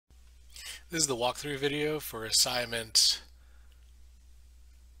This is the walkthrough video for assignment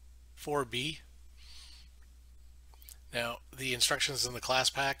 4B. Now, the instructions in the class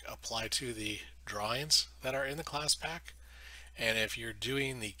pack apply to the drawings that are in the class pack. And if you're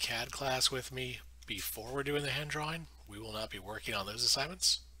doing the CAD class with me before we're doing the hand drawing, we will not be working on those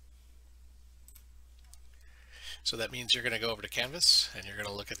assignments. So that means you're going to go over to Canvas and you're going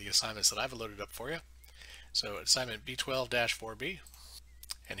to look at the assignments that I've loaded up for you. So assignment B12-4B,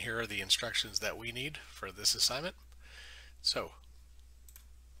 and here are the instructions that we need for this assignment. So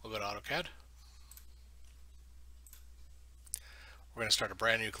we'll go to AutoCAD. We're going to start a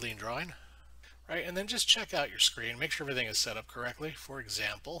brand new clean drawing, right? And then just check out your screen, make sure everything is set up correctly. For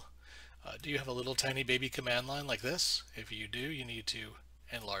example, do you have a little tiny baby command line like this? If you do, you need to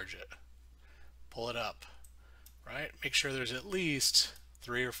enlarge it. Pull it up, right? Make sure there's at least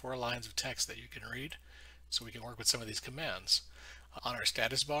 3 or 4 lines of text that you can read so we can work with some of these commands. On our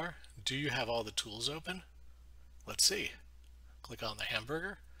status bar, do you have all the tools open? Let's see. Click on the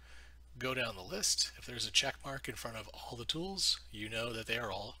hamburger. Go down the list. If there's a check mark in front of all the tools, you know that they are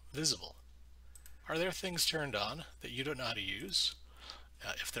all visible. Are there things turned on that you don't know how to use?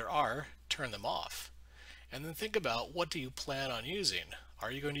 If there are, turn them off. And then think about, what do you plan on using?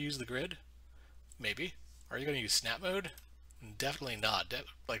 Are you going to use the grid? Maybe. Are you going to use snap mode? Definitely not.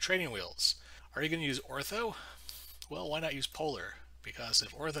 Like training wheels. Are you going to use ortho? Well, why not use polar? Because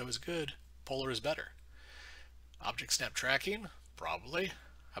if ortho is good, polar is better. Object snap tracking? Probably.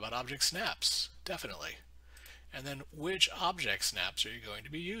 How about object snaps? Definitely. And then which object snaps are you going to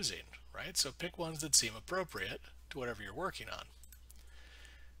be using, right? So pick ones that seem appropriate to whatever you're working on.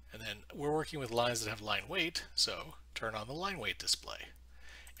 And then we're working with lines that have line weight, so turn on the line weight display.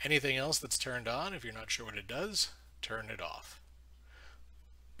 Anything else that's turned on, if you're not sure what it does, turn it off.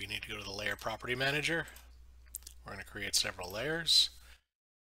 We need to go to the layer property manager. We're going to create several layers.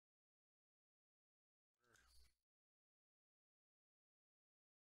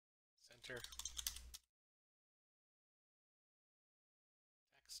 Center.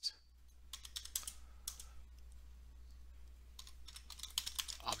 Text.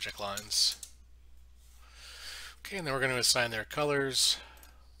 Object lines. Okay, and then we're going to assign their colors.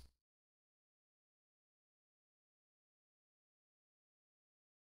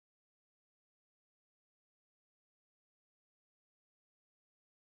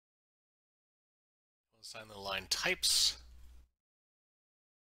 We'll assign the line types.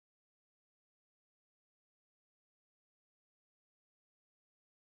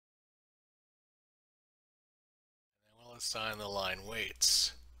 And then we'll assign the line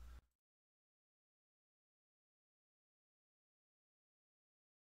weights.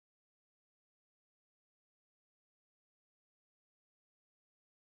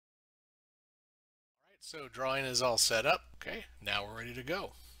 So drawing is all set up. Okay, now we're ready to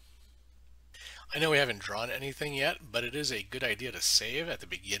go. I know we haven't drawn anything yet, but it is a good idea to save at the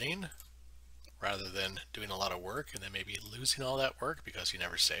beginning rather than doing a lot of work and then maybe losing all that work because you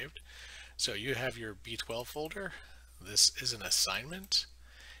never saved. So you have your B12 folder. This is an assignment,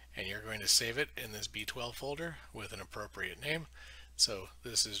 and you're going to save it in this B12 folder with an appropriate name. So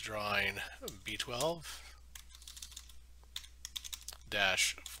this is drawing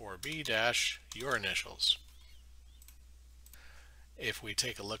B12-4B- your initials. If we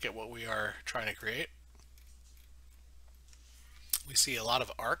take a look at what we are trying to create, we see a lot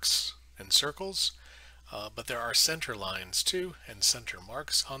of arcs and circles, but there are center lines too and center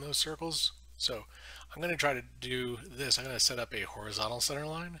marks on those circles. So I'm going to try to do this. I'm going to set up a horizontal center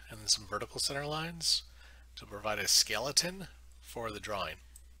line and then some vertical center lines to provide a skeleton for the drawing.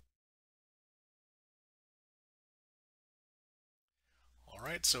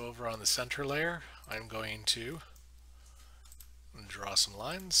 Alright, so over on the center layer, I'm going to draw some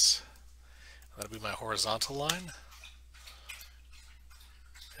lines. That'll be my horizontal line.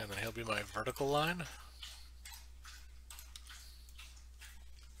 And then he'll be my vertical line.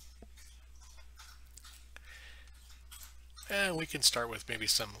 And we can start with maybe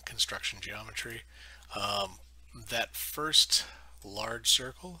some construction geometry. That first large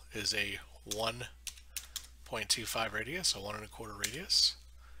circle is a 1.25 radius, a 1.25 radius.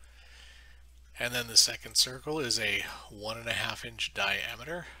 And then the second circle is a 1.5 inch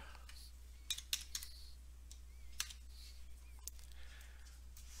diameter.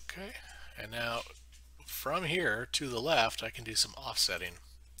 Okay, and now from here to the left, I can do some offsetting.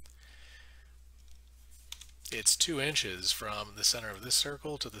 It's 2 inches from the center of this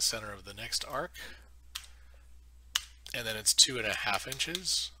circle to the center of the next arc. And then it's 2.5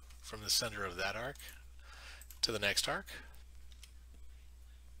 inches from the center of that arc to the next arc.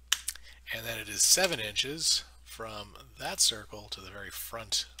 And then it is 7 inches from that circle to the very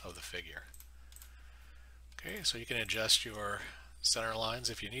front of the figure. Okay, so you can adjust your center lines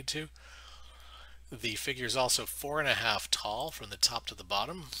if you need to. The figure is also 4.5 tall from the top to the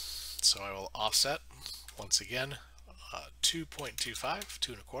bottom, so I will offset once again 2.25,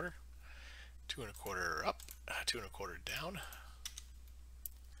 2.25, 2.25 up, 2.25 down.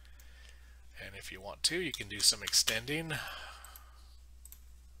 And if you want to, you can do some extending,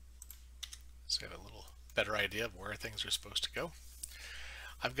 so you have a little better idea of where things are supposed to go.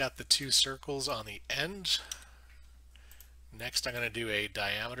 I've got the two circles on the end. Next, I'm going to do a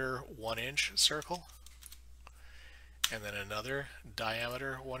diameter 1-inch circle, and then another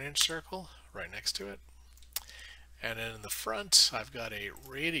diameter 1-inch circle right next to it. And then in the front, I've got a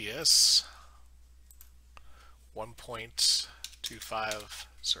radius 1.25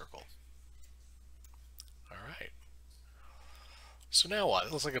 circle. All right. So now what?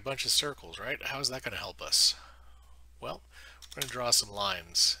 It looks like a bunch of circles, right? How is that going to help us? Well, we're going to draw some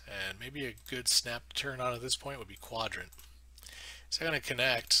lines, and maybe a good snap to turn on at this point would be quadrant. So I'm going to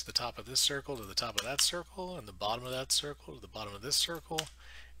connect the top of this circle to the top of that circle, and the bottom of that circle to the bottom of this circle,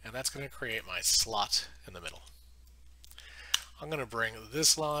 and that's going to create my slot in the middle. I'm going to bring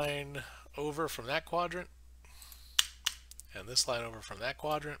this line over from that quadrant, and this line over from that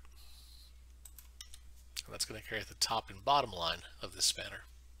quadrant, and that's going to create the top and bottom line of this spanner.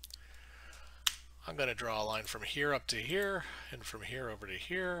 I'm going to draw a line from here up to here, and from here over to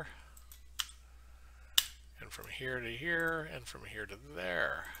here, and from here to here, and from here to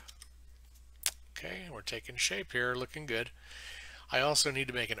there. Okay, we're taking shape here, looking good. I also need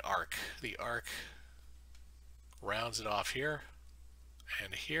to make an arc. The arc rounds it off here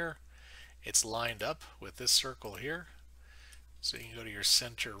and here. It's lined up with this circle here. So you can go to your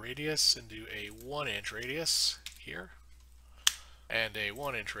center radius and do a 1-inch radius here, and a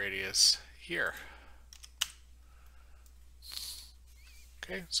 1-inch radius here.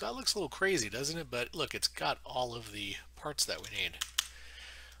 Okay, so that looks a little crazy, doesn't it? But look, it's got all of the parts that we need.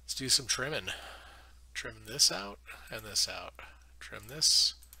 Let's do some trimming. Trim this out and this out. Trim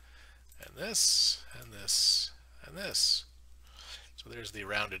this and this and this and this. So there's the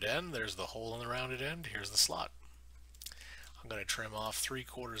rounded end. There's the hole in the rounded end. Here's the slot. I'm going to trim off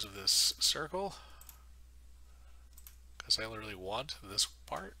 3/4 of this circle because I really want this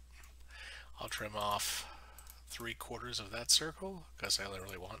part. I'll trim off 3/4 of that circle because I only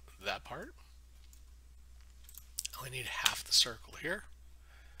really want that part. I only need half the circle here.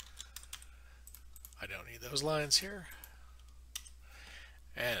 I don't need those lines here.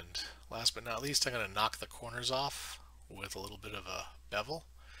 And last but not least, I'm going to knock the corners off with a little bit of a bevel,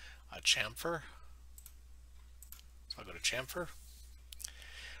 a chamfer. So I'll go to chamfer.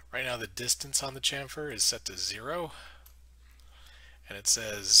 Right now the distance on the chamfer is set to 0, and it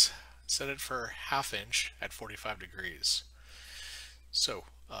says set it for 1/2 inch at 45 degrees. So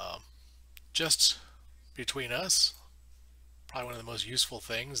just between us, probably one of the most useful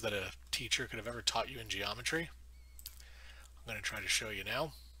things that a teacher could have ever taught you in geometry. I'm going to try to show you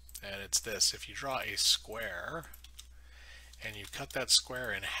now, and it's this. If you draw a square and you cut that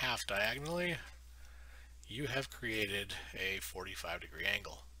square in half diagonally, you have created a 45-degree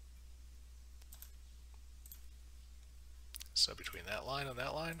angle. So between that line and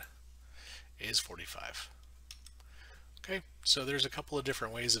that line is 45. Okay, so there's a couple of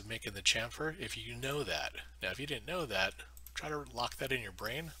different ways of making the chamfer if you know that. Now if you didn't know that, try to lock that in your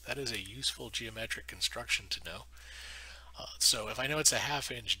brain. That is a useful geometric construction to know. So if I know it's a 1/2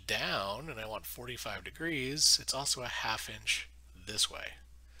 inch down and I want 45 degrees, it's also a 1/2 inch this way.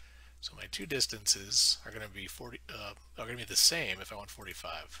 So my two distances are going to be the same if I want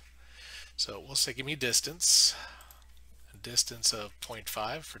 45. So we'll say give me distance, a distance of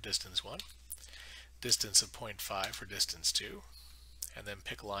 0.5 for distance 1, distance of 0.5 for distance 2, and then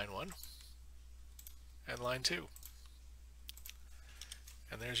pick line 1 and line 2.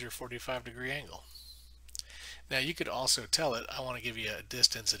 And there's your 45-degree angle. Now you could also tell it, I want to give you a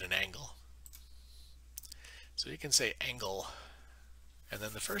distance at an angle. So you can say angle, and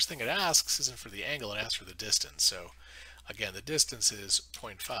then the first thing it asks isn't for the angle, it asks for the distance. So again, the distance is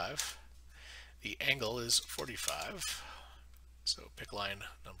 0.5, the angle is 45. So pick line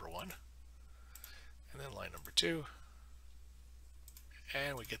number 1, and then line number 2,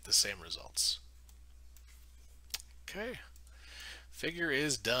 and we get the same results. Okay, figure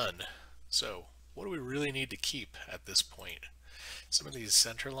is done. So what do we really need to keep at this point? Some of these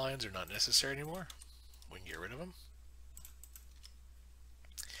center lines are not necessary anymore. We can get rid of them.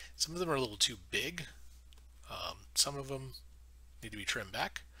 Some of them are a little too big. Some of them need to be trimmed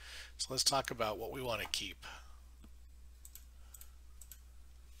back. So let's talk about what we want to keep.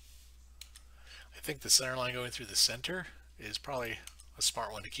 I think the center line going through the center is probably a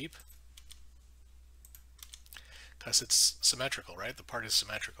smart one to keep. because it's symmetrical, right? The part is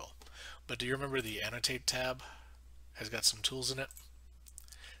symmetrical. But do you remember the Annotate tab has got some tools in it?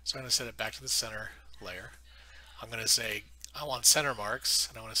 So I'm going to set it back to the center layer. I'm going to say I want center marks,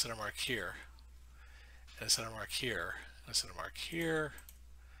 and I want a center mark here, and a center mark here, and a center mark here.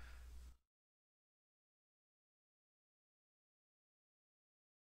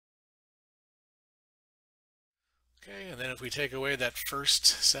 Okay, and then if we take away that first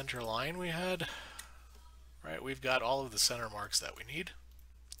center line we had, right, we've got all of the center marks that we need.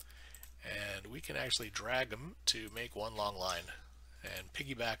 And we can actually drag them to make one long line and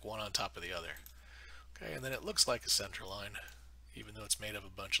piggyback one on top of the other. Okay, and then it looks like a center line, even though it's made of a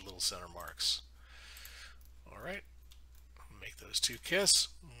bunch of little center marks. All right, make those two kiss.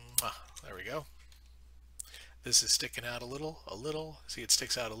 There we go. This is sticking out a little. See, it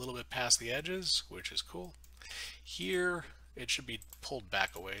sticks out a little bit past the edges, which is cool. Here, it should be pulled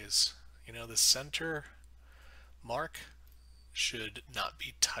back a ways. You know, the center mark should not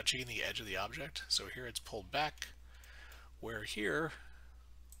be touching the edge of the object. So here it's pulled back, where here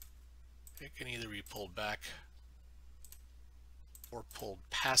it can either be pulled back or pulled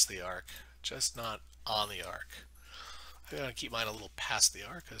past the arc, just not on the arc. I'm going to keep mine a little past the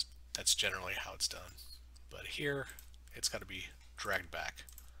arc because that's generally how it's done. But here it's got to be dragged back.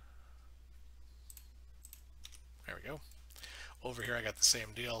 There we go. Over here I got the same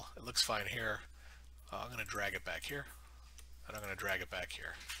deal. It looks fine here. I'm going to drag it back here, and I'm going to drag it back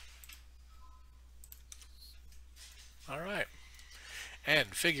here. All right, and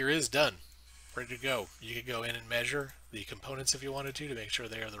figure is done, ready to go. You could go in and measure the components if you wanted to make sure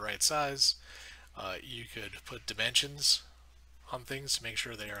they are the right size. You could put dimensions on things to make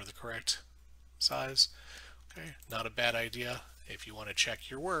sure they are the correct size. Okay, not a bad idea if you want to check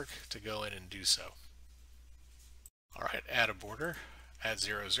your work to go in and do so. All right, add a border, add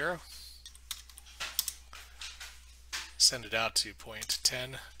 0, 0. Send it out to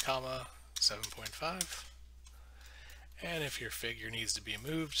 0.10, 7.5. And if your figure needs to be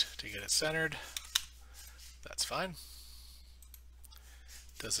moved to get it centered, that's fine.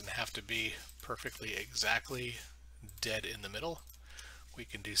 Doesn't have to be perfectly exactly dead in the middle. We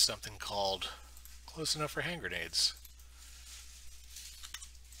can do something called close enough for hand grenades.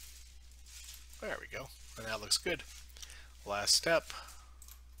 There we go, and that looks good. Last step,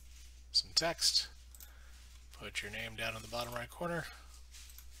 some text. Put your name down in the bottom right corner.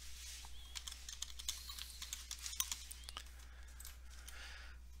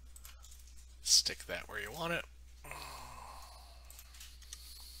 Stick that where you want it.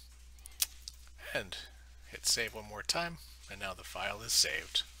 And hit save one more time, and now the file is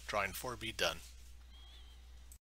saved. Drawing 4B done.